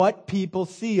what people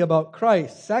see about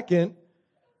Christ. Second,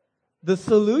 the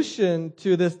solution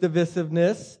to this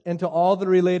divisiveness and to all the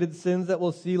related sins that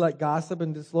we'll see, like gossip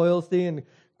and disloyalty and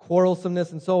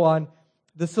quarrelsomeness and so on,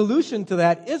 the solution to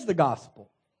that is the gospel.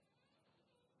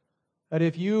 That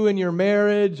if you in your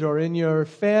marriage or in your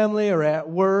family or at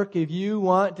work, if you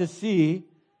want to see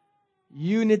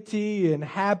unity and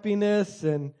happiness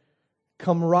and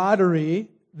camaraderie,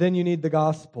 then you need the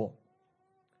gospel.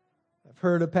 I've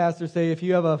heard a pastor say, if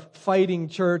you have a fighting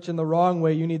church in the wrong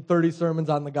way, you need 30 sermons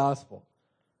on the gospel.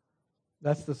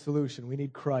 That's the solution. We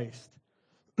need Christ.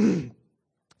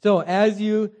 So as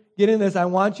you get in this, I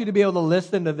want you to be able to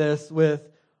listen to this with,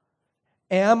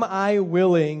 am I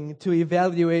willing to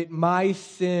evaluate my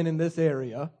sin in this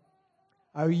area?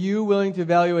 Are you willing to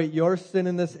evaluate your sin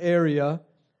in this area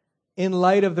in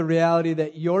light of the reality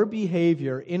that your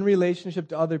behavior in relationship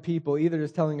to other people either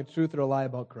is telling a truth or a lie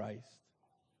about Christ?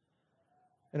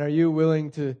 And are you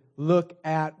willing to look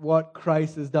at what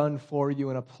Christ has done for you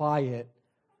and apply it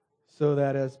so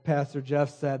that, as Pastor Jeff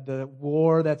said, the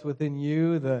war that's within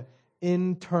you, the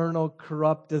internal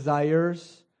corrupt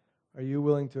desires, are you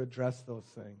willing to address those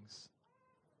things?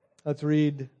 Let's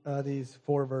read these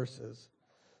 4 verses.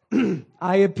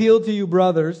 I appeal to you,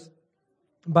 brothers,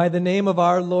 by the name of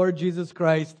our Lord Jesus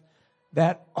Christ,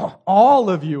 that all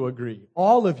of you agree,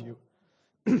 all of you,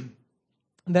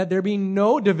 that there be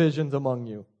no divisions among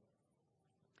you,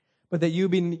 but that you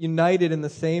be united in the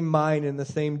same mind and the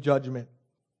same judgment.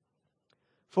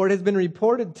 For it has been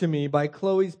reported to me by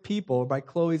Chloe's people, by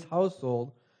Chloe's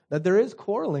household, that there is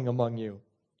quarreling among you,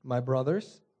 my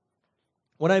brothers.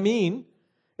 What I mean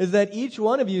is that each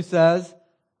one of you says,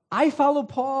 I follow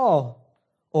Paul,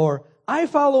 or I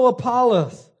follow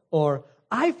Apollos, or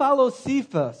I follow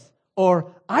Cephas,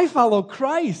 or I follow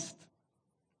Christ.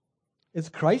 Is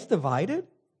Christ divided?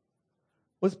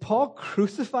 Was Paul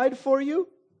crucified for you?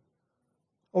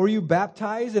 Or were you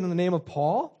baptized in the name of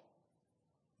Paul?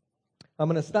 I'm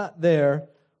going to stop there.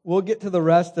 We'll get to the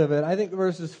rest of it. I think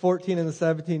verses 14 and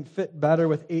 17 fit better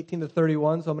with 18 to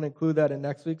 31, so I'm going to include that in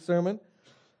next week's sermon.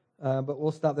 But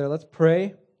we'll stop there. Let's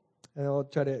pray, and I'll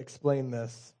try to explain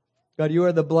this. God, you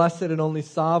are the blessed and only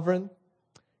sovereign.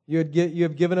 You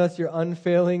have given us your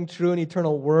unfailing, true, and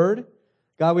eternal word.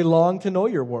 God, we long to know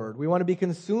your word. We want to be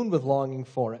consumed with longing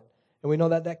for it. And we know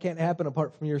that that can't happen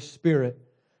apart from your Spirit.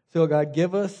 So, God,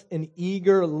 give us an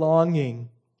eager longing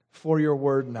for your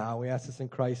word now. We ask this in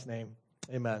Christ's name.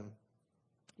 Amen.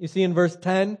 You see in verse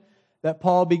 10 that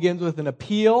Paul begins with an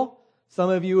appeal. Some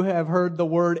of you have heard the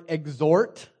word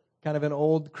exhort, kind of an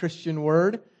old Christian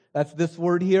word. That's this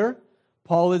word here.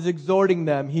 Paul is exhorting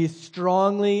them. He's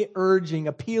strongly urging,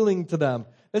 appealing to them.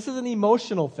 This is an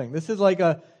emotional thing. This is like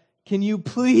a, can you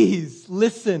please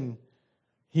listen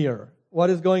here? What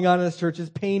is going on in this church is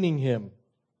paining him.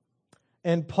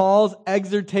 And Paul's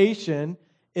exhortation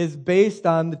is based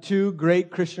on the 2 great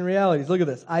Christian realities. Look at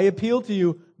this. I appeal to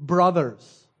you,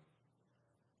 brothers.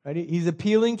 Right? He's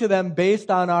appealing to them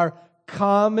based on our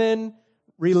common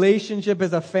relationship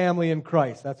as a family in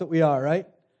Christ. That's what we are, right?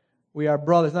 We are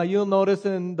brothers. Now, you'll notice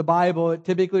in the Bible, it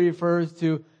typically refers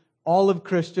to all of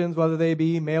Christians, whether they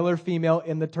be male or female,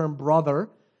 in the term brother.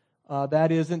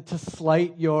 That isn't to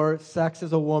slight your sex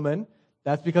as a woman.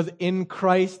 That's because in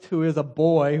Christ, who is a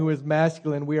boy, who is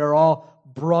masculine, we are all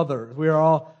brothers. We are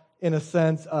all, in a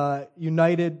sense,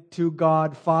 united to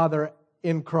God Father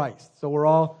in Christ. So we're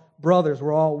all brothers.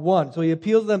 We're all one. So he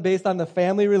appeals to them based on the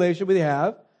family relationship we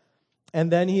have.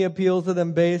 And then he appeals to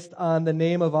them based on the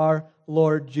name of our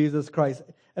Lord Jesus Christ.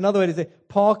 Another way to say,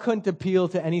 Paul couldn't appeal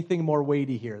to anything more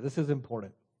weighty here. This is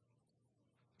important.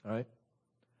 All right?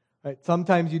 All right?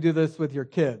 Sometimes you do this with your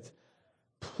kids.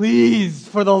 Please,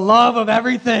 for the love of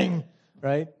everything,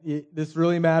 right? This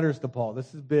really matters to Paul.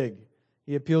 This is big.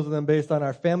 He appeals to them based on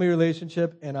our family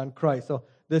relationship and on Christ. So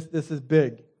this is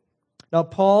big. Now,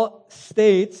 Paul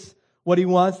states what he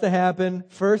wants to happen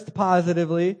first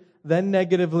positively, then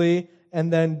negatively,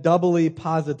 and then doubly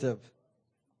positive.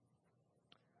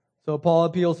 So Paul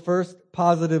appeals first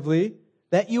positively,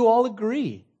 that you all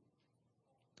agree.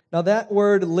 Now that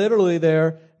word literally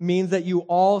there means that you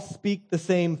all speak the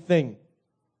same thing.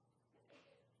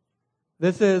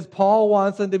 This is, Paul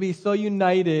wants them to be so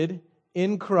united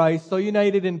in Christ, so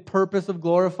united in purpose of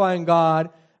glorifying God,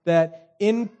 that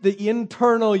in the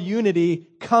internal unity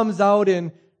comes out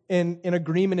in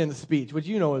agreement in speech, which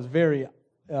you know is very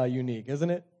unique, isn't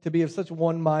it? To be of such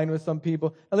one mind with some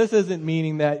people. Now this isn't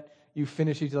meaning that you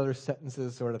finish each other's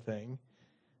sentences sort of thing.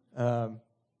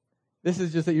 This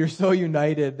is just that you're so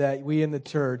united that we in the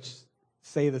church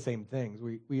say the same things.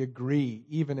 We agree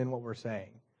even in what we're saying.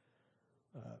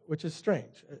 which is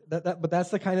strange. But that's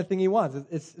the kind of thing he wants.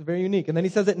 It's very unique. And then he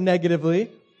says it negatively,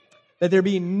 that there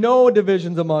be no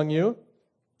divisions among you.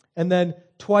 And then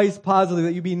twice positively,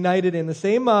 that you be united in the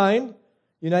same mind,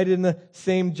 united in the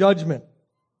same judgment.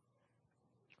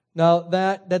 Now,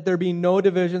 that there be no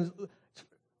divisions,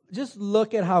 just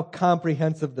look at how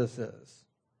comprehensive this is.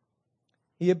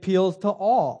 He appeals to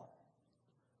all.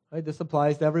 Right? This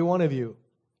applies to every one of you.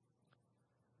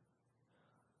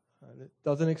 It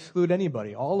doesn't exclude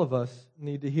anybody. All of us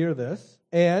need to hear this.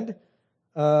 And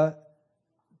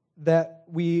that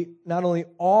we not only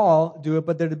all do it,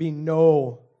 but there to be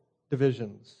no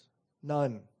divisions.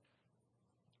 None.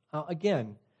 Now,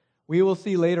 again, we will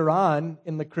see later on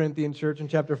in the Corinthian church in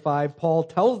chapter 5, Paul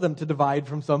tells them to divide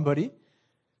from somebody.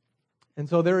 And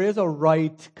so there is a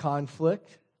right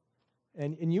conflict.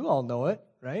 And you all know it,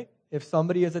 right? If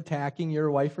somebody is attacking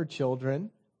your wife or children,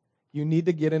 you need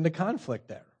to get into conflict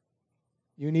there.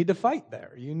 You need to fight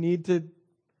there. You need to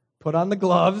put on the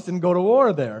gloves and go to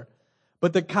war there.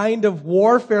 But the kind of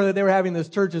warfare that they were having in this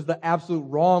church is the absolute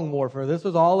wrong warfare. This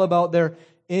was all about their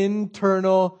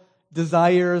internal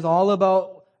desires, all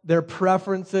about their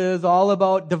preferences, all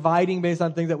about dividing based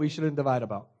on things that we shouldn't divide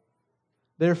about.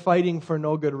 They're fighting for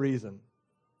no good reason.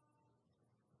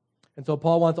 And so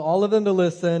Paul wants all of them to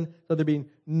listen so there be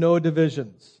no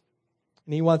divisions.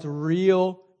 And he wants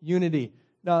real unity.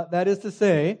 Now, that is to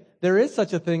say, there is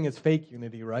such a thing as fake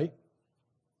unity, right?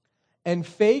 And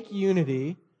fake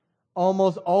unity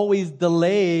almost always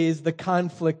delays the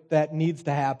conflict that needs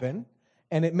to happen,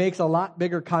 and it makes a lot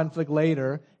bigger conflict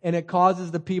later, and it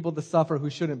causes the people to suffer who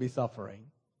shouldn't be suffering,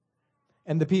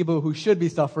 and the people who should be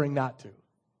suffering not to.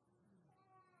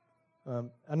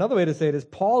 Another way to say it is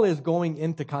Paul is going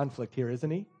into conflict here, isn't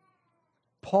he?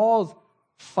 Paul's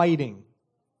fighting.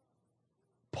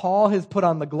 Paul has put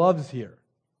on the gloves here.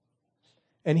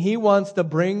 And he wants to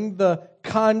bring the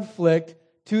conflict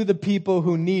to the people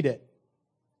who need it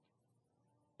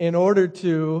in order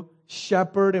to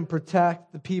shepherd and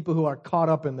protect the people who are caught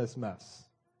up in this mess.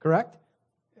 Correct?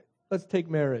 Let's take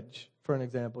marriage for an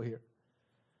example here.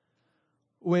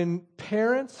 When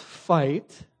parents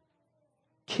fight,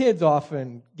 kids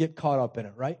often get caught up in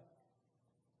it, right?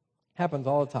 Happens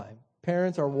all the time.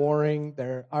 Parents are warring,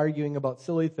 they're arguing about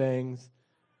silly things,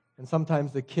 and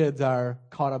sometimes the kids are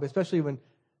caught up, especially when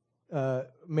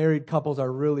married couples are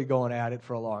really going at it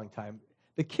for a long time.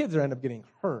 The kids end up getting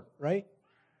hurt, right?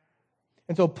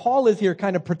 And so Paul is here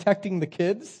kind of protecting the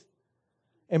kids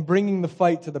and bringing the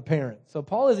fight to the parents. So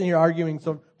Paul isn't here arguing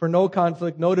for no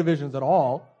conflict, no divisions at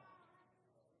all.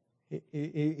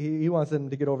 He wants them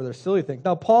to get over their silly things.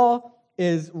 Now, Paul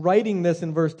is writing this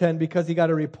in verse 10 because he got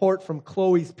a report from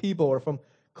Chloe's people or from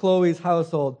Chloe's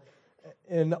household.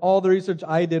 In all the research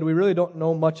I did, we really don't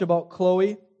know much about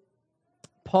Chloe.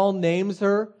 Paul names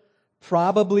her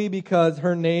probably because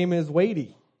her name is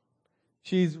weighty.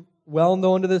 She's well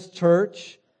known to this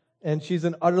church, and she's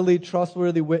an utterly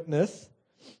trustworthy witness.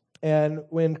 And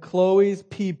when Chloe's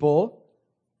people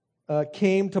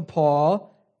came to Paul,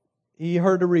 he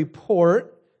heard a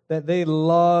report that they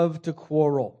love to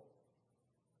quarrel.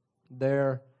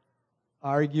 They're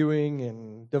arguing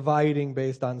and dividing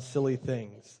based on silly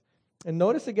things. And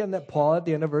notice again that Paul at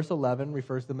the end of verse 11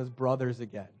 refers to them as brothers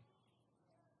again.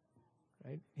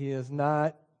 Right? He is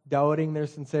not doubting their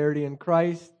sincerity in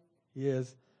Christ. He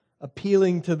is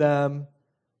appealing to them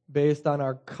based on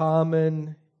our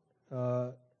common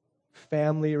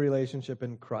family relationship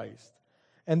in Christ.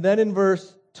 And then in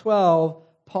verse 12,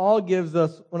 Paul gives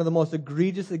us one of the most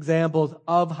egregious examples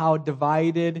of how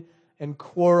divided and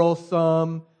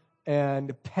quarrelsome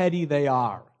and petty they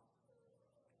are.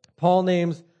 Paul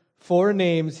names 4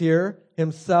 names here: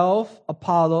 himself,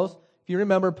 Apollos. If you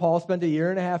remember, Paul spent 1.5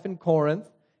 years in Corinth.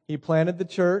 He planted the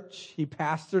church. He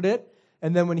pastored it.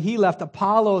 And then when he left,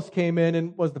 Apollos came in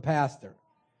and was the pastor.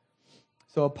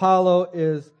 So Apollo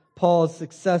is Paul's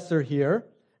successor here.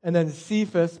 And then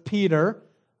Cephas, Peter.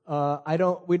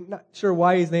 We're not sure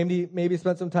why he's named. He maybe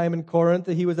spent some time in Corinth.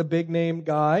 He was a big name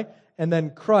guy. And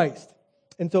then Christ.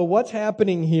 And so what's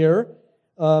happening here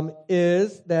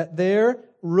is that their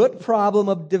root problem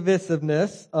of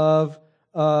divisiveness, of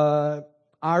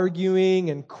arguing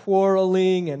and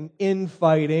quarreling and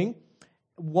infighting,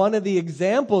 one of the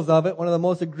examples of it, one of the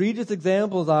most egregious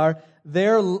examples are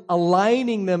they're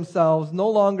aligning themselves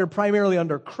no longer primarily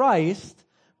under Christ,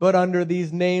 but under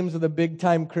these names of the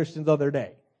big-time Christians of their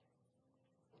day.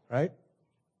 Right?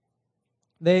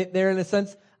 They're in a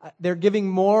sense, they're giving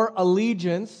more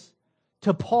allegiance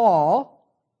to Paul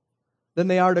than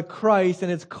they are to Christ,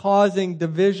 and it's causing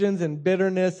divisions and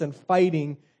bitterness and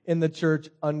fighting in the church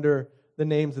under the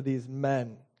names of these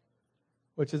men,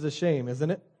 which is a shame, isn't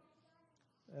it?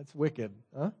 That's wicked,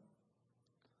 huh?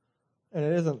 And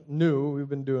it isn't new. We've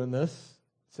been doing this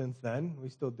since then. We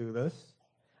still do this.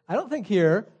 I don't think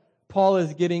here Paul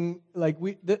is getting, like,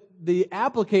 the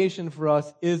application for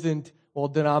us isn't, well,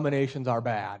 denominations are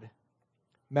bad.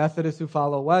 Methodists who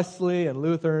follow Wesley and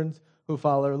Lutherans who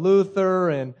follow Luther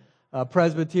and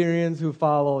Presbyterians who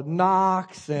follow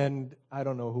Knox, and I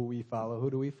don't know who we follow. Who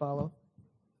do we follow?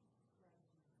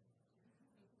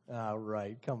 All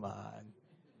right, come on.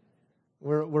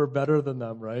 We're better than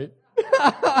them, right?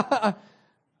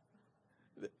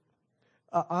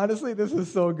 Honestly, this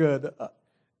is so good.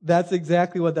 That's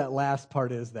exactly what that last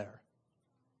part is there.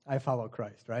 I follow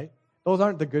Christ, right? Those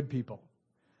aren't the good people.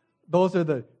 Those are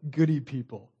the goody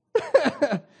people.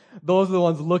 Those are the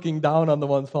ones looking down on the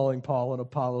ones following Paul and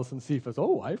Apollos and Cephas.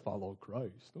 Oh, I follow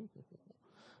Christ.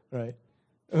 Right?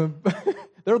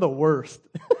 They're the worst.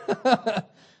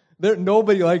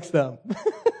 Nobody likes them.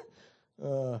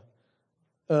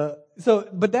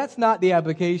 But that's not the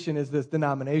application, is this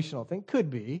denominational thing.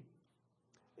 Could be.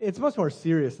 It's much more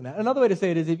serious than that. Another way to say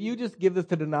it is, if you just give this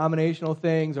to denominational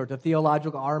things or to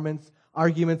theological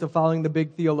arguments of following the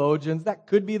big theologians, that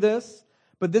could be this,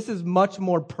 but this is much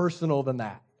more personal than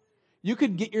that. You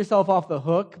could get yourself off the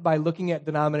hook by looking at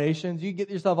denominations. You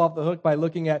get yourself off the hook by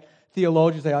looking at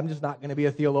theologians, say, I'm just not going to be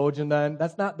a theologian then.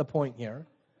 That's not the point here.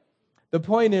 The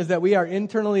point is that we are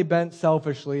internally bent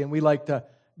selfishly, and we like to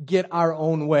get our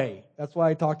own way. That's why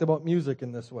I talked about music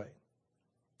in this way.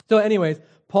 So anyways,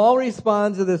 Paul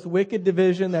responds to this wicked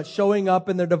division that's showing up,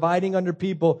 and they're dividing under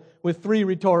people with 3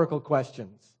 rhetorical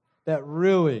questions that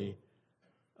really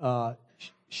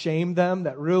shame them,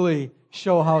 that really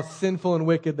show how sinful and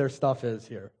wicked their stuff is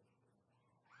here.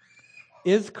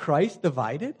 Is Christ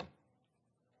divided?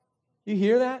 You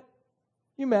hear that?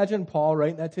 You imagine Paul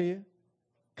writing that to you?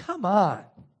 Come on.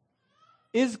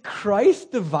 Is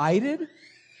Christ divided?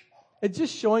 It's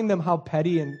just showing them how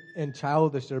petty and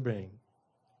childish they're being.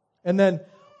 And then,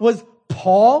 was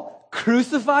Paul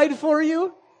crucified for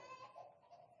you?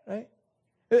 Right?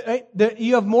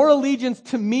 You have more allegiance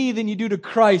to me than you do to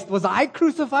Christ. Was I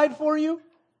crucified for you?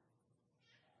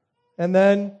 And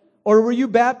then, or were you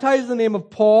baptized in the name of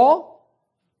Paul?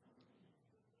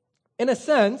 In a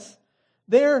sense,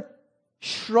 they're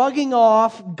shrugging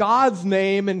off God's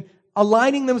name and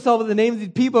aligning themselves with the names of these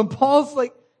people. And Paul's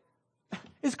like,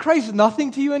 is Christ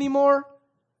nothing to you anymore?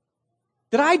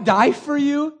 Did I die for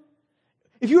you?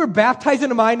 If you were baptized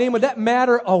into my name, would that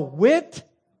matter a whit?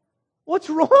 What's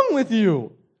wrong with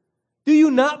you? Do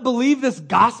you not believe this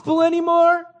gospel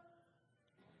anymore?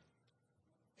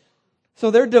 So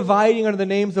they're dividing under the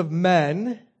names of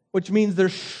men, which means they're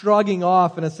shrugging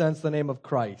off, in a sense, the name of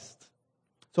Christ.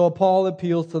 So Paul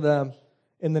appeals to them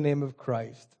in the name of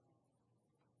Christ.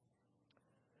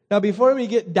 Now, before we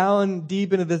get down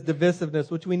deep into this divisiveness,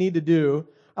 which we need to do,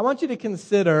 I want you to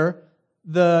consider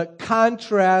the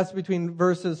contrast between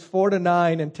verses 4 to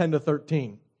 9 and 10 to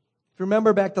 13. If you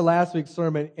remember back to last week's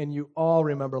sermon, and you all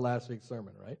remember last week's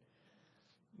sermon, right?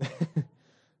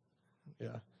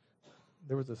 Yeah.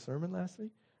 There was a sermon last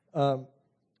week?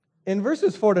 In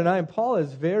verses 4 to 9, Paul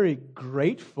is very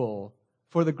grateful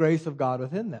for the grace of God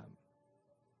within them.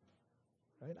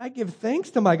 Right? I give thanks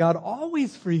to my God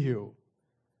always for you,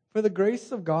 for the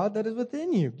grace of God that is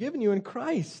within you, given you in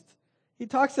Christ. He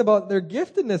talks about their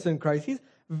giftedness in Christ. He's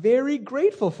very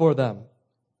grateful for them.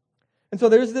 And so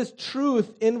there's this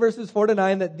truth in verses 4 to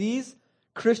 9 that these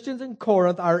Christians in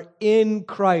Corinth are in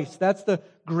Christ. That's the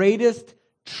greatest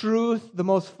truth, the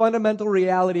most fundamental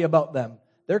reality about them.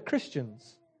 They're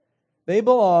Christians. They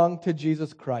belong to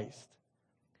Jesus Christ.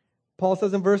 Paul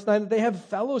says in verse 9 that they have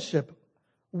fellowship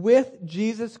with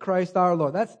Jesus Christ our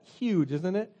Lord. That's huge,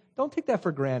 isn't it? Don't take that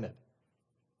for granted.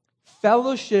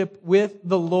 Fellowship with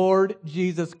the Lord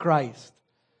Jesus Christ,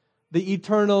 the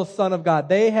eternal Son of God.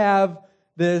 They have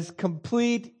this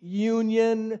complete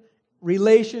union,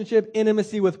 relationship,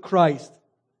 intimacy with Christ.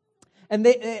 And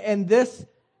this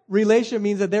relationship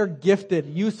means that they're gifted,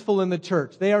 useful in the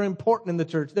church. They are important in the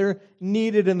church. They're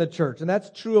needed in the church. And that's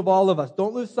true of all of us.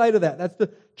 Don't lose sight of that. That's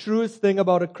the truest thing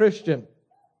about a Christian.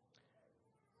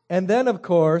 And then, of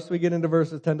course, we get into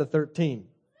verses 10 to 13.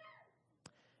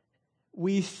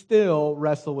 We still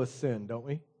wrestle with sin, don't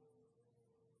we?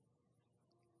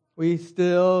 We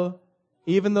still,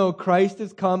 even though Christ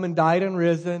has come and died and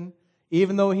risen,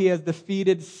 even though He has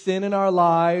defeated sin in our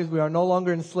lives, we are no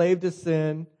longer enslaved to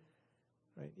sin.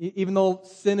 Right? Even though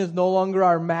sin is no longer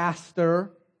our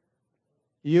master,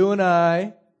 you and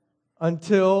I,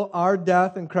 until our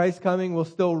death and Christ's coming, will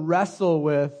still wrestle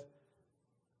with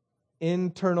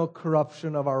internal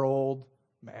corruption of our old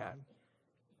man.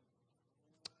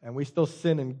 And we still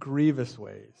sin in grievous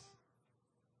ways.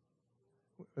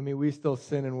 I mean, we still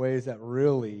sin in ways that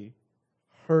really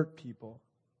hurt people.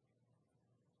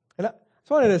 And I just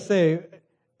wanted to say,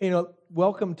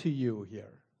 welcome to you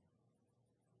here.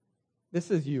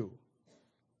 This is you,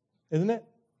 isn't it?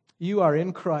 You are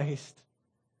in Christ.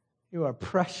 You are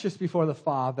precious before the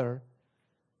Father.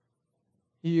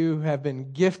 You have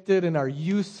been gifted and are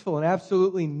useful and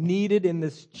absolutely needed in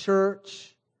this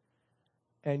church.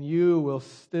 And you will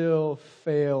still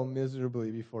fail miserably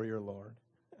before your Lord.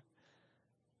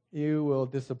 You will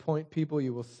disappoint people.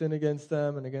 You will sin against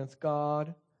them and against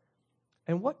God.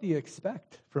 And what do you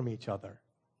expect from each other?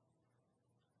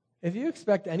 If you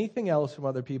expect anything else from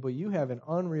other people, you have an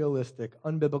unrealistic,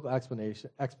 unbiblical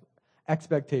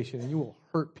expectation, and you will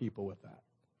hurt people with that.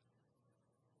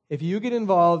 If you get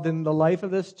involved in the life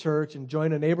of this church and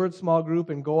join a neighborhood small group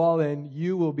and go all in,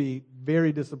 you will be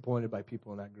very disappointed by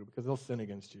people in that group because they'll sin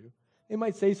against you. They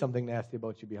might say something nasty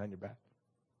about you behind your back.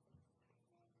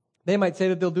 They might say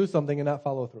that they'll do something and not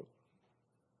follow through.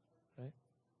 Right?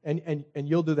 And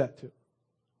you'll do that too.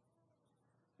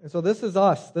 And so this is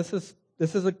us. This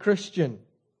is a Christian.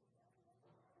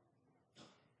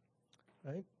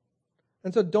 Right?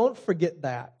 And so don't forget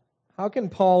that. How can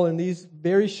Paul in these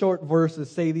very short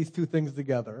verses say these two things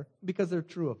together? Because they're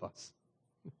true of us.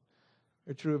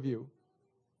 They're true of you.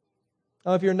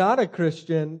 Now, if you're not a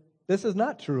Christian, this is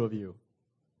not true of you.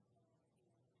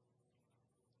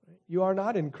 You are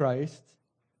not in Christ.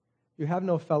 You have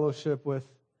no fellowship with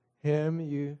Him.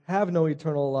 You have no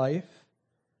eternal life.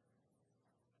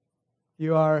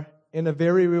 You are, in a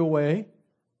very real way,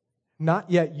 not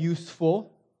yet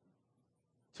useful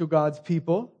to God's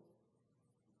people.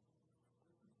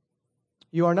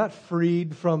 You are not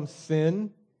freed from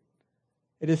sin.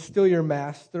 It is still your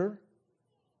master.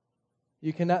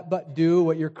 You cannot but do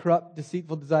what your corrupt,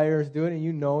 deceitful desires do, and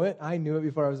you know it. I knew it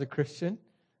before I was a Christian.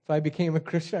 So I became a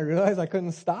Christian. I realized I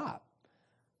couldn't stop.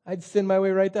 I'd sin my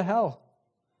way right to hell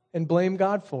and blame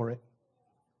God for it.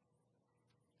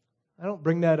 I don't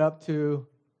bring that up to,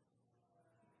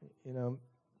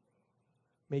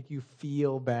 make you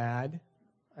feel bad.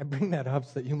 I bring that up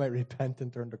so that you might repent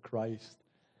and turn to Christ.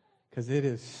 Because it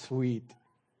is sweet.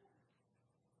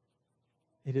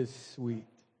 It is sweet.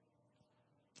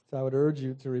 So I would urge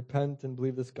you to repent and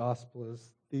believe this gospel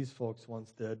as these folks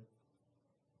once did.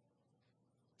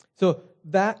 So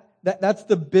that's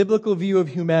the biblical view of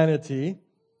humanity.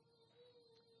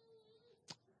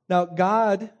 Now,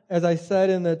 God, as I said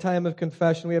in the time of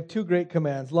confession, we have two great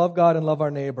commands, love God and love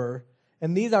our neighbor.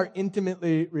 And these are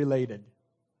intimately related.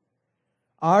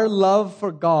 Our love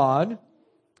for God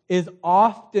is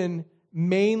often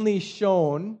mainly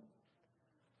shown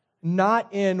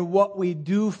not in what we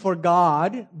do for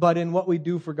God, but in what we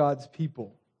do for God's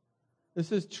people.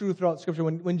 This is true throughout Scripture.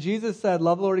 When Jesus said,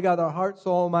 love the Lord your God with our heart,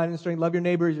 soul, mind, and strength, love your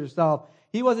neighbor as yourself,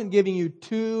 He wasn't giving you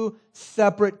two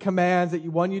separate commands that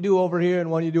one you do over here and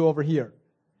one you do over here.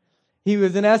 He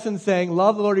was in essence saying,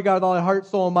 love the Lord your God with all your heart,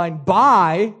 soul, and mind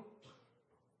by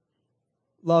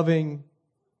loving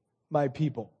my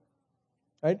people.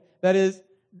 Right? That is,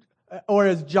 or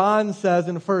as John says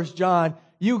in 1 John,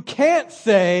 you can't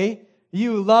say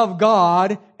you love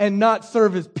God and not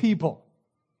serve His people.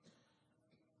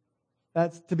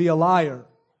 That's to be a liar.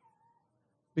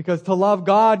 Because to love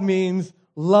God means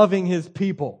loving His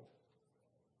people.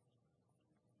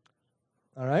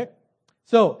 All right?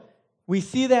 So, we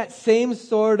see that same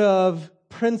sort of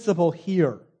principle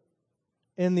here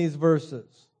in these verses.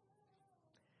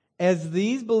 As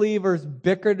these believers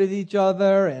bickered with each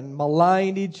other and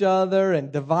maligned each other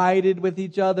and divided with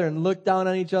each other and looked down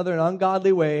on each other in an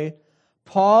ungodly way,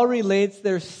 Paul relates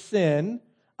their sin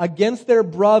against their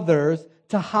brothers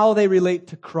to how they relate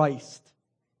to Christ.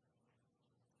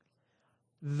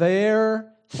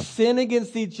 Their sin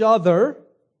against each other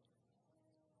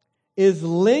is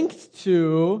linked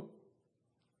to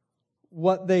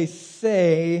what they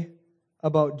say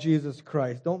about Jesus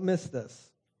Christ. Don't miss this.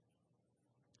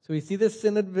 So we see this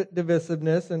sin of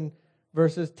divisiveness in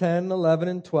verses 10, 11,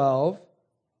 and 12.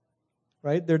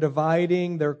 Right? They're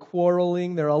dividing, they're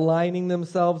quarreling, they're aligning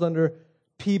themselves under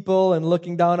people and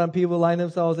looking down on people, aligning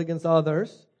themselves against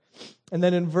others. And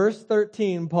then in verse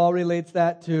 13, Paul relates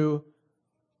that to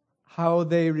how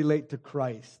they relate to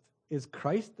Christ. Is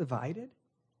Christ divided?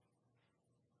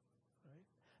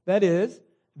 That is,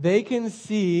 they can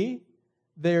see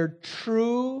their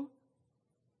true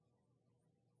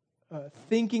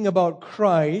thinking about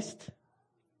Christ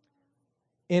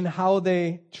in how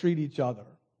they treat each other.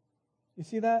 You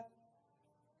see that?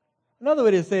 Another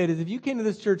way to say it is if you came to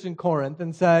this church in Corinth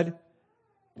and said,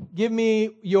 give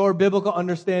me your biblical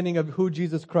understanding of who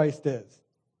Jesus Christ is,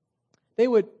 they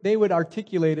would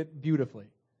articulate it beautifully.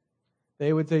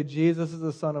 They would say Jesus is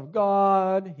the Son of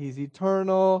God. He's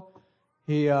eternal.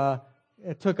 He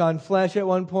took on flesh at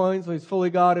one point, so he's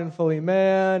fully God and fully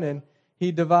man. And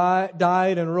he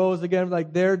died and rose again.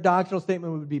 Like their doctrinal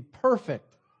statement would be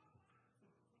perfect.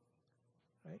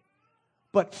 Right?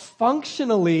 But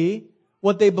functionally,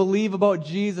 what they believe about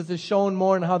Jesus is shown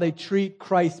more in how they treat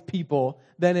Christ's people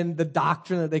than in the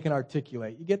doctrine that they can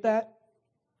articulate. You get that?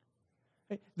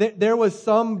 There was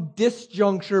some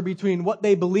disjuncture between what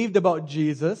they believed about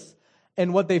Jesus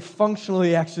and what they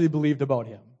functionally actually believed about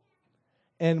him.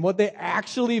 And what they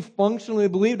actually functionally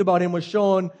believed about him was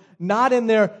shown not in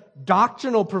their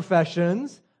doctrinal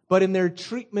professions, but in their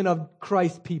treatment of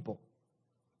Christ's people.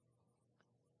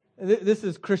 This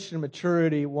is Christian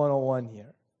maturity 101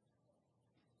 here.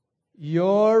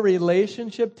 Your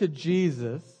relationship to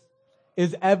Jesus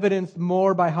is evidenced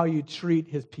more by how you treat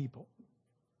his people.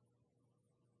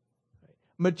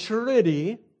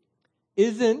 Maturity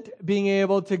isn't being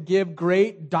able to give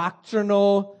great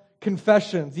doctrinal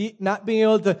confessions, not being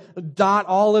able to dot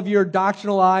all of your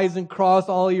doctrinal I's and cross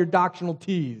all your doctrinal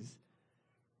T's.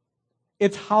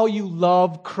 It's how you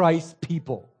love Christ's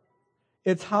people.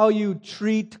 It's how you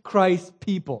treat Christ's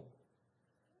people.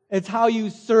 It's how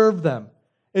you serve them.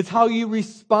 It's how you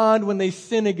respond when they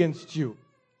sin against you.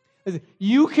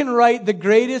 You can write the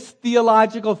greatest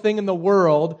theological thing in the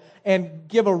world and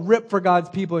give a rip for God's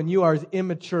people, and you are as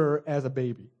immature as a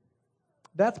baby.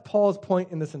 That's Paul's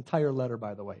point in this entire letter,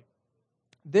 by the way.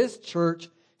 This church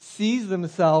sees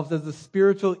themselves as a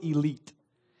spiritual elite.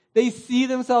 They see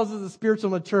themselves as a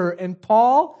spiritual mature. And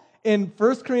Paul, in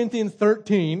 1 Corinthians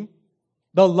 13,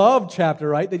 the love chapter,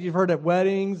 right, that you've heard at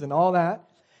weddings and all that,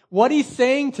 what he's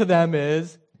saying to them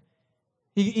is,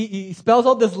 he spells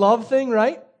out this love thing,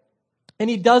 right? And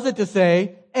he does it to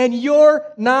say, and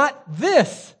you're not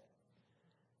this.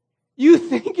 You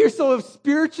think you're so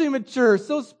spiritually mature,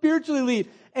 so spiritually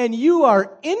elite, and you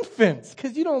are infants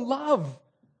because you don't love,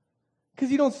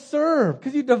 because you don't serve,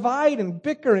 because you divide and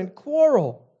bicker and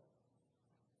quarrel.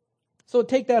 So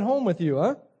take that home with you,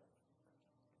 huh?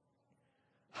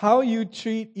 How you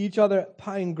treat each other at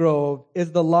Pine Grove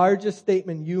is the largest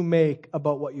statement you make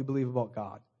about what you believe about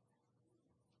God.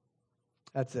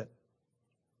 That's it.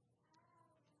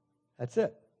 That's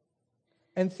it.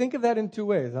 And think of that in two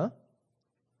ways, huh?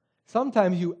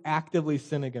 Sometimes you actively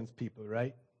sin against people,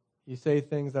 right? You say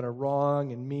things that are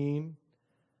wrong and mean.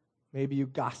 Maybe you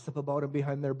gossip about them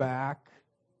behind their back,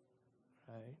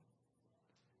 right?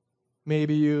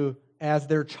 Maybe you, as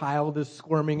their child is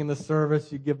squirming in the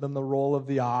service, you give them the roll of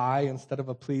the eye instead of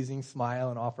a pleasing smile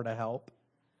and offer to help.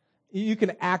 You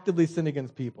can actively sin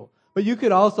against people. But you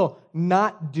could also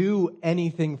not do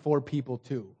anything for people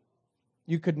too.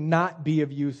 You could not be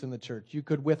of use in the church. You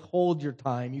could withhold your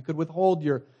time. You could withhold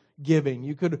your giving.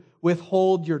 You could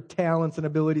withhold your talents and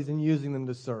abilities and using them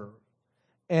to serve.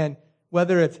 And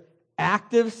whether it's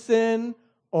active sin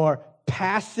or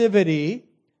passivity,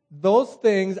 those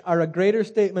things are a greater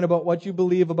statement about what you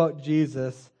believe about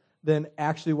Jesus than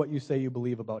actually what you say you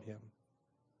believe about him.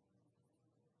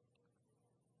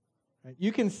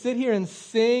 You can sit here and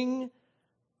sing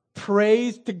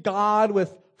praise to God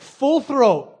with full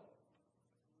throat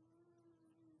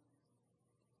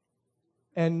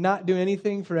and not do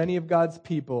anything for any of God's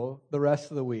people the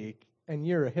rest of the week, and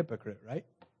you're a hypocrite, right?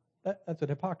 That's what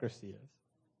hypocrisy is.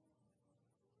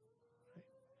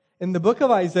 In the book of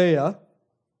Isaiah,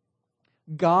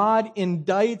 God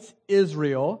indicts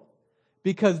Israel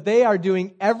because they are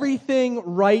doing everything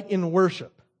right in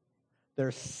worship.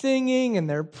 They're singing and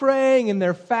they're praying and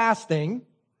they're fasting,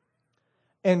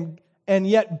 and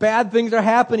yet bad things are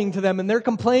happening to them, and they're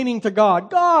complaining to God.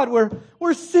 God,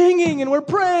 we're singing and we're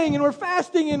praying and we're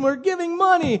fasting and we're giving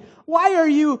money. Why are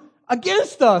you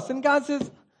against us? And God says,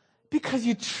 because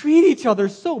you treat each other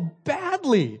so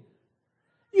badly.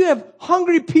 You have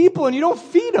hungry people and you don't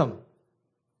feed them.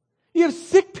 You have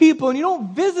sick people and you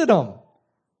don't visit them.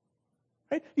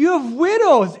 Right? You have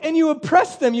widows and you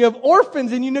oppress them. You have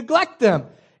orphans and you neglect them.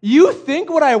 You think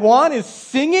what I want is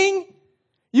singing?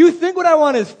 You think what I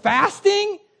want is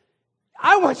fasting?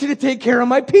 I want you to take care of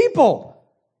my people.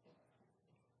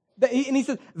 And he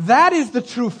says, that is the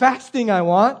true fasting I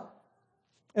want.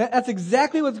 And that's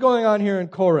exactly what's going on here in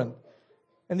Corinth.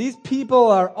 And these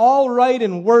people are all right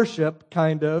in worship,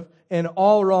 kind of, and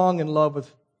all wrong in love with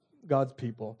God's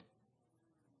people.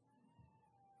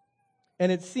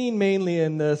 And it's seen mainly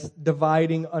in this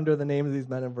dividing under the name of these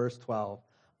men in verse 12.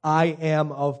 I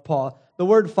am of Paul. The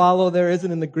word follow there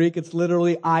isn't in the Greek. It's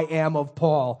literally I am of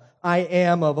Paul. I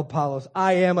am of Apollos.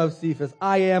 I am of Cephas.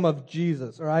 I am of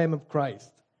Jesus, or I am of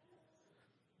Christ.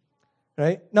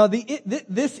 Right? Now,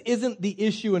 this isn't the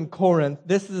issue in Corinth.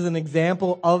 This is an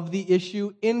example of the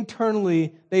issue.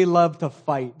 Internally, they love to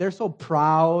fight. They're so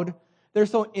proud. They're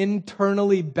so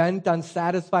internally bent on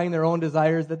satisfying their own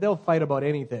desires that they'll fight about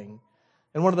anything.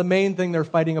 And one of the main things they're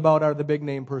fighting about are the big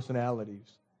name personalities.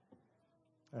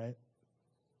 Right?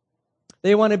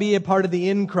 They want to be a part of the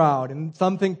in crowd. And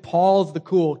some think Paul's the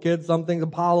cool kid. Some think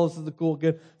Apollos is the cool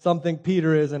kid. Some think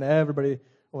Peter is. And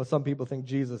some people think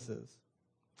Jesus is.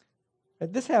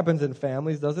 This happens in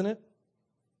families, doesn't it?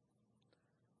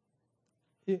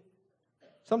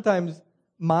 Sometimes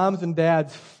moms and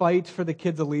dads fight for the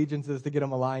kids' allegiances to get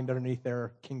them aligned underneath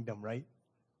their kingdom, right?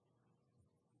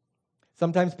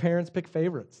 Sometimes parents pick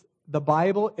favorites. The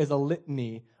Bible is a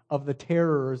litany of the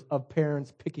terrors of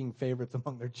parents picking favorites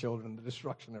among their children, the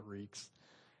destruction it wreaks.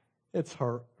 It's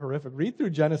horrific. Read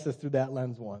through Genesis through that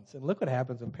lens once, and look what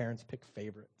happens when parents pick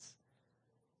favorites.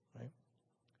 Right?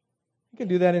 You can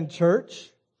do that in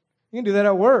church. You can do that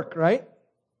at work, right?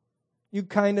 You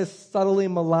kind of subtly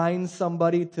malign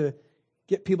somebody to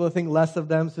get people to think less of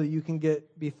them so you can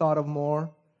be thought of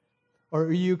more.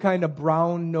 Or you kind of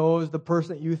brown-nose the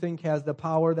person that you think has the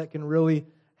power that can really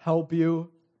help you.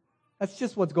 That's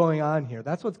just what's going on here.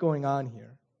 That's what's going on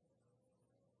here.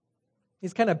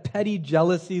 These kind of petty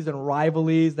jealousies and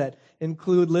rivalries that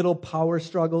include little power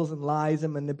struggles and lies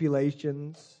and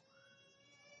manipulations.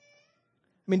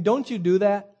 I mean, don't you do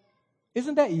that?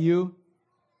 Isn't that you?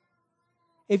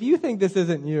 If you think this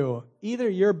isn't you, either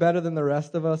you're better than the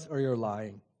rest of us or you're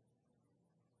lying.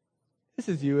 This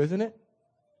is you, isn't it?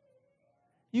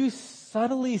 You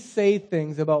subtly say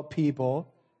things about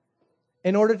people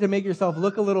in order to make yourself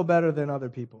look a little better than other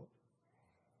people.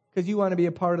 Because you want to be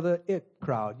a part of the it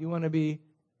crowd. You want to be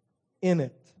in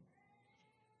it.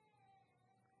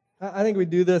 I think we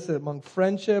do this among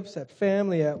friendships, at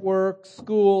family, at work,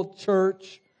 school,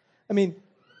 church. I mean,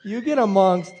 you get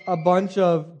amongst a bunch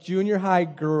of junior high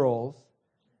girls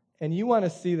and you want to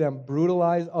see them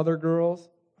brutalize other girls.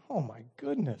 Oh my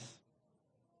goodness.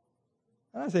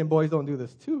 I'm not saying boys don't do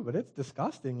this too, but it's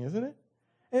disgusting, isn't it?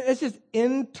 It's just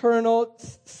internal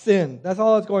sin. That's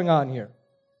all that's going on here.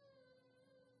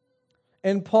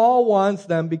 And Paul wants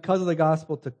them, because of the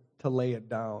gospel, to lay it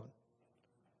down.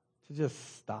 To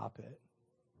just stop it.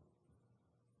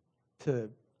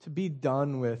 To be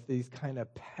done with these kind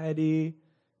of petty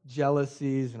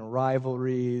jealousies and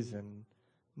rivalries and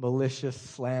malicious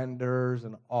slanders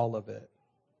and all of it.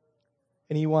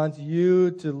 And he wants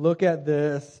you to look at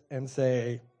this and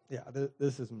say, yeah,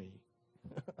 this is me.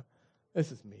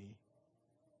 This is me.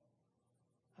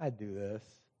 I do this.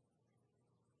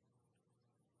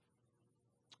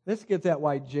 This gets at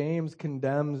why James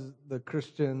condemns the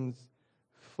Christians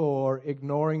for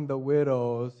ignoring the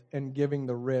widows and giving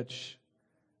the rich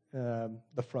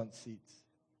the front seats.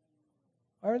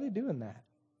 Why are they doing that?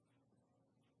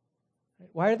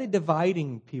 Why are they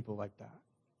dividing people like that?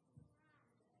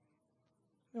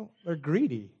 They're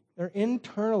greedy. They're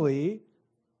internally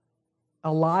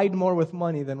allied more with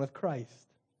money than with Christ.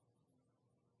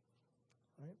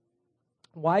 Right?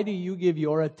 Why do you give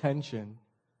your attention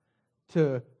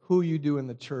to who you do in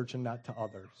the church and not to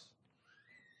others?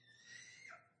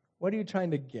 What are you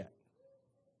trying to get?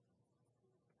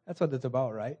 That's what it's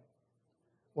about, right?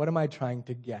 What am I trying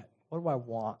to get? What do I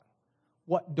want?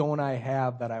 What don't I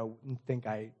have that I think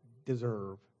I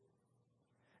deserve?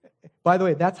 By the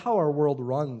way, that's how our world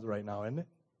runs right now, isn't it?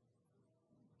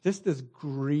 Just this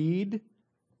greed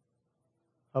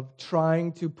of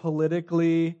trying to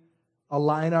politically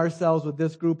align ourselves with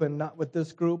this group and not with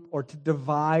this group, or to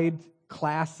divide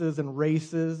classes and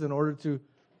races in order to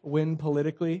win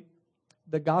politically.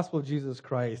 The gospel of Jesus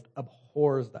Christ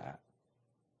abhors that.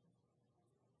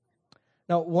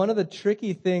 Now, one of the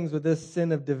tricky things with this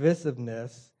sin of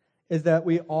divisiveness is that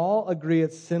we all agree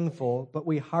it's sinful, but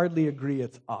we hardly agree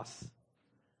it's us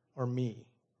or me.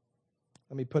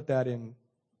 Let me put that in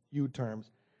you terms.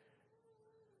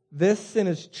 This sin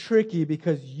is tricky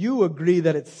because you agree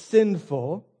that it's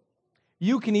sinful.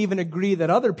 You can even agree that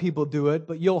other people do it,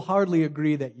 but you'll hardly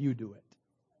agree that you do it.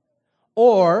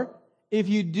 Or, if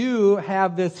you do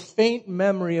have this faint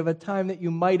memory of a time that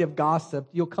you might have gossiped,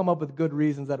 you'll come up with good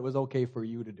reasons that it was okay for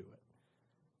you to do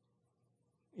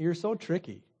it. You're so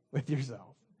tricky with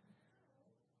yourself.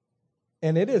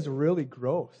 And it is really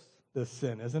gross, this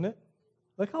sin, isn't it?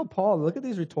 Look at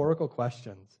these rhetorical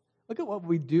questions. Look at what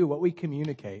we do, what we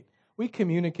communicate. We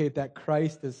communicate that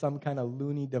Christ is some kind of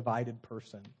loony, divided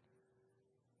person.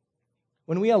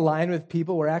 When we align with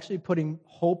people, we're actually putting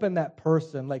hope in that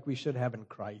person like we should have in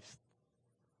Christ.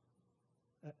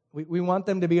 We want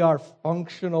them to be our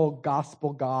functional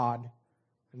gospel God,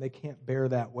 and they can't bear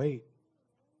that weight.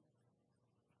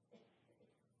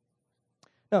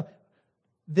 Now,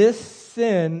 this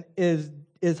sin is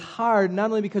hard not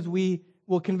only because we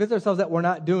will convince ourselves that we're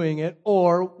not doing it,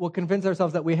 or we'll convince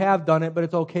ourselves that we have done it, but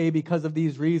it's okay because of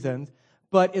these reasons.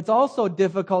 But it's also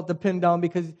difficult to pin down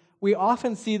because we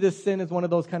often see this sin as one of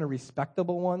those kind of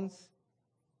respectable ones.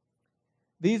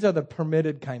 These are the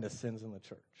permitted kind of sins in the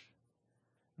church.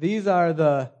 These are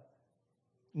the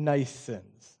nice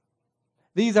sins.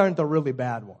 These aren't the really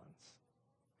bad ones.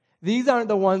 These aren't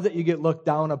the ones that you get looked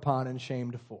down upon and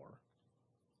shamed for.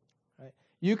 Right?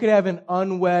 You could have an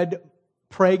unwed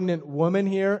pregnant woman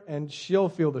here, and she'll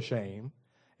feel the shame.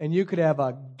 And you could have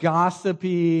a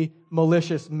gossipy,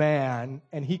 malicious man,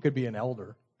 and he could be an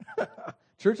elder.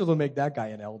 Churches will make that guy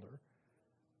an elder.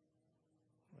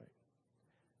 Right.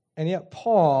 And yet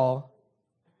Paul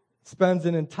spends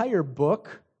an entire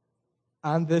book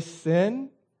on this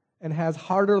sin and has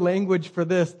harder language for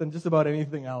this than just about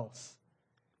anything else.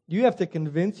 You have to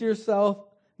convince yourself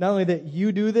not only that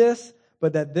you do this,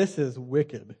 but that this is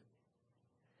wicked.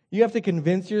 You have to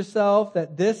convince yourself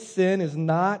that this sin is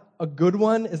not a good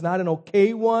one, is not an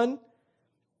okay one.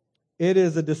 It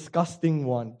is a disgusting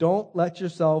one. Don't let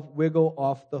yourself wiggle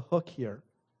off the hook here.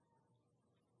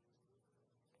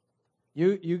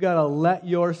 You got to let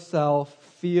yourself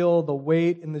feel the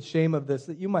weight and the shame of this,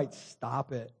 that you might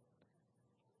stop it.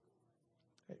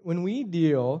 When we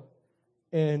deal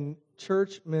in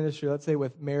church ministry, let's say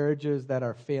with marriages that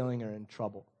are failing or in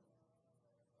trouble,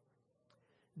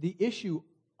 the issue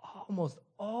almost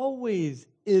always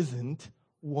isn't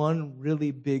one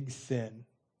really big sin.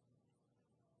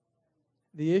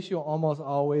 The issue almost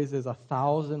always is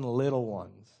 1,000 little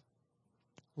ones.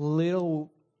 Little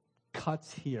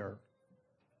cuts here.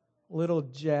 Little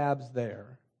jabs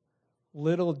there.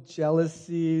 Little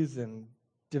jealousies and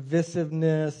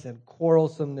divisiveness and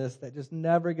quarrelsomeness that just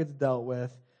never gets dealt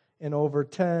with. And over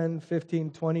 10,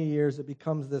 15, 20 years, it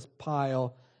becomes this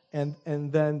pile. And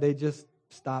then they just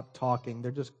stop talking.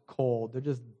 They're just cold. They're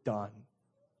just done.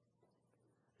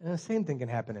 And the same thing can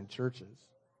happen in churches.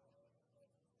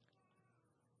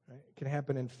 Right? It can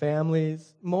happen in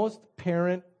families. Most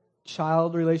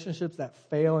parent-child relationships that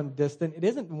fail and distant, it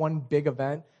isn't one big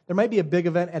event. There might be a big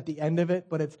event at the end of it,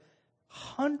 but it's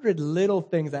 100 little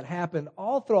things that happen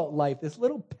all throughout life. This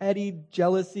little petty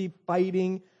jealousy,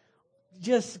 fighting,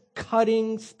 just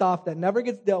cutting stuff that never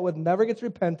gets dealt with, never gets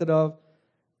repented of,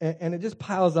 and it just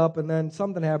piles up, and then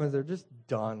something happens, they're just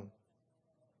done.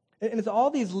 And it's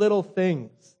all these little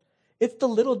things. It's the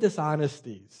little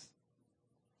dishonesties.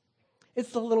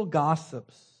 It's the little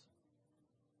gossips.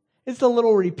 It's the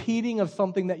little repeating of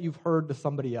something that you've heard to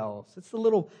somebody else. It's the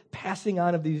little passing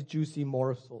on of these juicy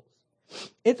morsels.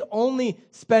 It's only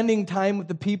spending time with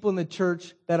the people in the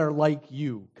church that are like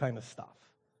you kind of stuff.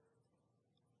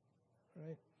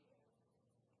 Right?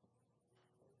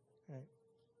 Right.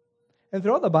 And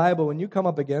throughout the Bible, when you come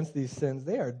up against these sins,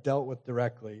 they are dealt with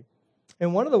directly.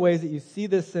 And one of the ways that you see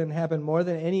this sin happen more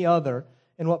than any other,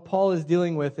 and what Paul is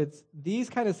dealing with, it's these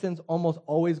kind of sins almost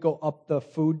always go up the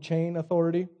food chain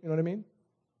authority. You know what I mean?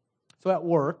 So at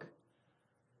work,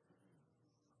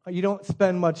 you don't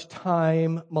spend much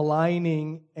time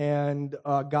maligning and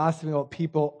gossiping about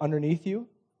people underneath you.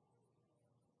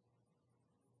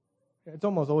 It's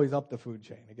almost always up the food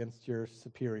chain against your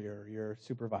superior, your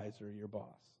supervisor, your boss.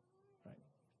 Right?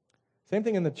 Same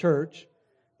thing in the church.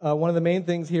 One of the main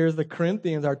things here is the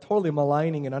Corinthians are totally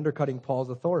maligning and undercutting Paul's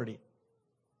authority.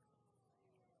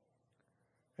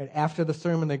 And after the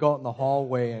sermon, they go out in the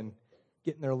hallway and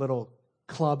get in their little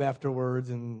club afterwards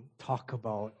and talk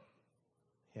about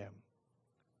him.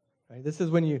 Right? This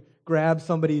is when you grab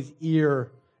somebody's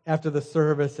ear after the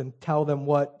service and tell them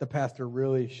what the pastor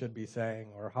really should be saying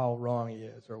or how wrong he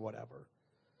is or whatever.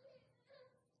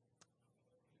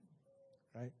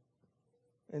 Right?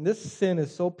 And this sin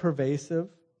is so pervasive.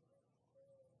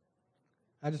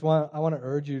 I want to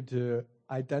urge you to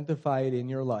identify it in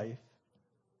your life,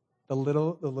 the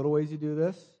little ways you do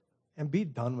this, and be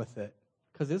done with it.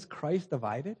 Because is Christ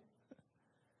divided?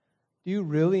 Do you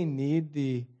really need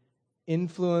the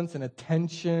influence and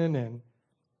attention and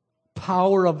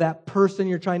power of that person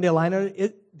you're trying to align on?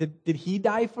 Did he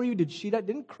die for you? Did she die?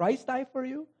 Didn't Christ die for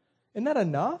you? Isn't that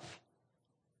enough?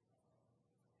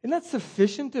 Isn't that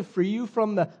sufficient to free you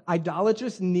from the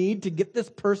idolatrous need to get this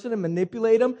person and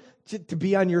manipulate them to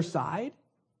be on your side?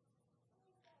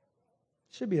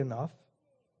 Should be enough.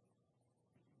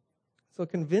 So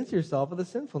convince yourself of the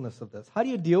sinfulness of this. How do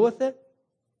you deal with it?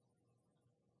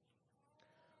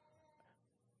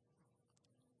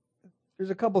 There's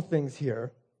a couple things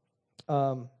here.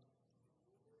 The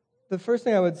first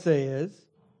thing I would say is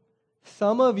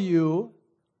some of you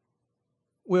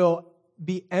will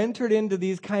be entered into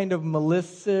these kind of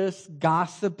malicious,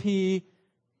 gossipy,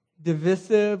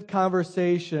 divisive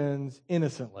conversations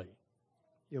innocently.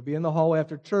 You'll be in the hallway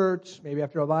after church, maybe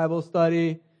after a Bible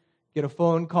study, get a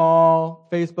phone call,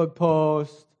 Facebook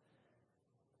post,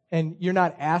 and you're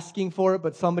not asking for it,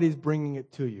 but somebody's bringing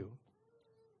it to you.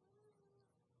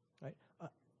 Right?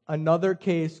 Another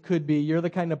case could be you're the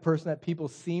kind of person that people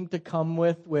seem to come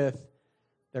with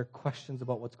their questions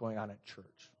about what's going on at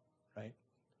church, right?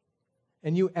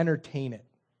 And you entertain it.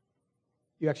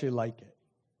 You actually like it.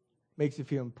 Makes you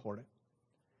feel important.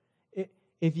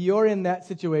 If you're in that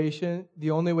situation,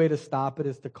 the only way to stop it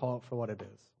is to call it for what it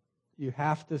is. You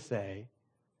have to say,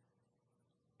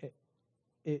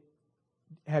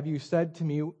 have you said to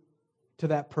me, to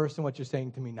that person, what you're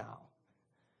saying to me now?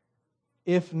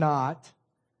 If not,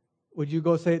 would you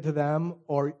go say it to them,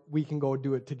 or we can go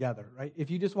do it together, right? If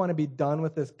you just want to be done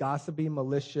with this gossipy,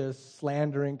 malicious,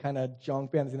 slandering kind of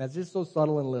junk behind the scenes, that's just so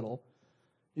subtle and little,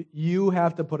 you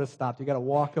have to put a stop. You got to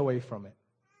walk away from it.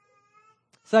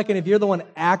 Second, if you're the one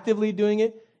actively doing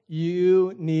it,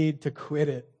 you need to quit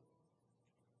it.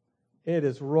 It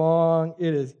is wrong.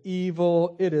 It is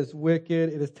evil. It is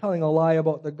wicked. It is telling a lie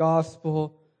about the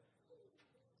gospel.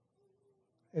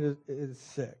 It is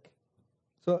sick.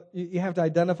 So you have to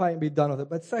identify it and be done with it.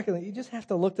 But secondly, you just have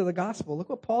to look to the gospel. Look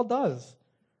what Paul does.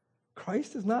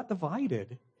 Christ is not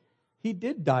divided. He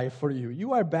did die for you.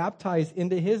 You are baptized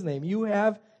into his name. You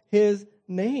have his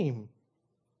name.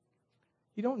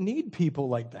 You don't need people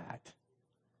like that.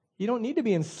 You don't need to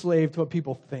be enslaved to what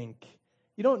people think.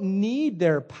 You don't need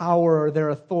their power or their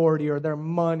authority or their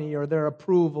money or their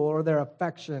approval or their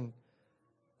affection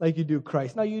like you do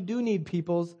Christ. Now, you do need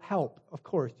people's help, of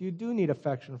course. You do need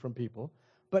affection from people,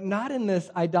 but not in this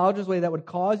idolatrous way that would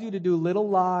cause you to do little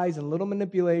lies and little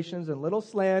manipulations and little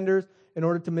slanders in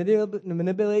order to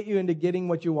manipulate you into getting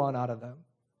what you want out of them.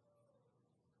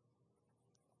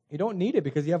 You don't need it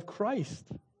because you have Christ.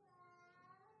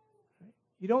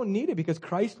 You don't need it because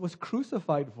Christ was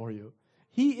crucified for you.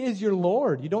 He is your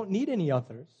Lord. You don't need any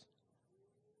others.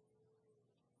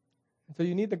 And so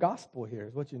you need the gospel here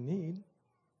is what you need.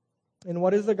 And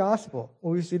what is the gospel?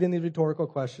 Well, we see it in these rhetorical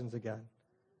questions again.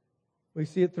 We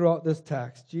see it throughout this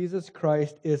text. Jesus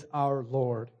Christ is our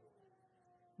Lord.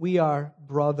 We are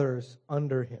brothers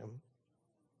under him.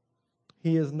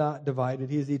 He is not divided.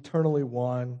 He is eternally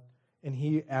one, and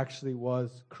he actually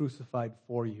was crucified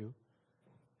for you.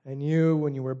 And you,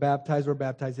 when you were baptized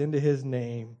into his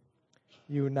name.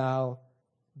 You now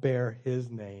bear his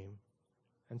name.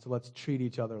 And so let's treat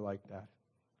each other like that.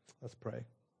 Let's pray.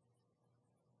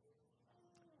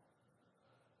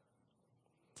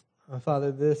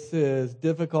 Father, this is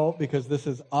difficult because this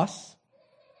is us.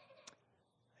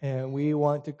 And we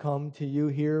want to come to you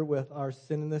here with our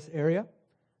sin in this area,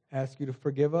 ask you to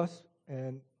forgive us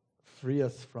and free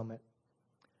us from it,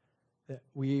 that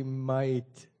we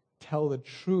might tell the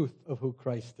truth of who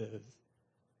Christ is,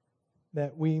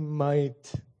 that we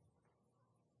might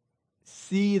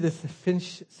see the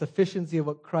sufficiency of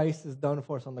what Christ has done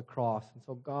for us on the cross. And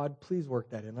so, God, please work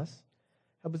that in us.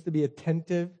 Help us to be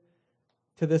attentive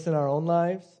to this in our own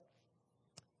lives.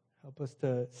 Help us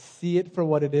to see it for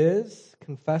what it is,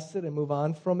 confess it, and move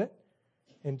on from it,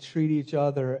 and treat each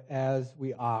other as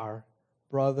we are,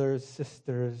 brothers,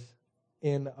 sisters,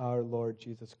 in our Lord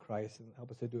Jesus Christ. And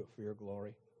help us to do it for your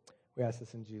glory. We ask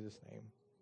this in Jesus' name.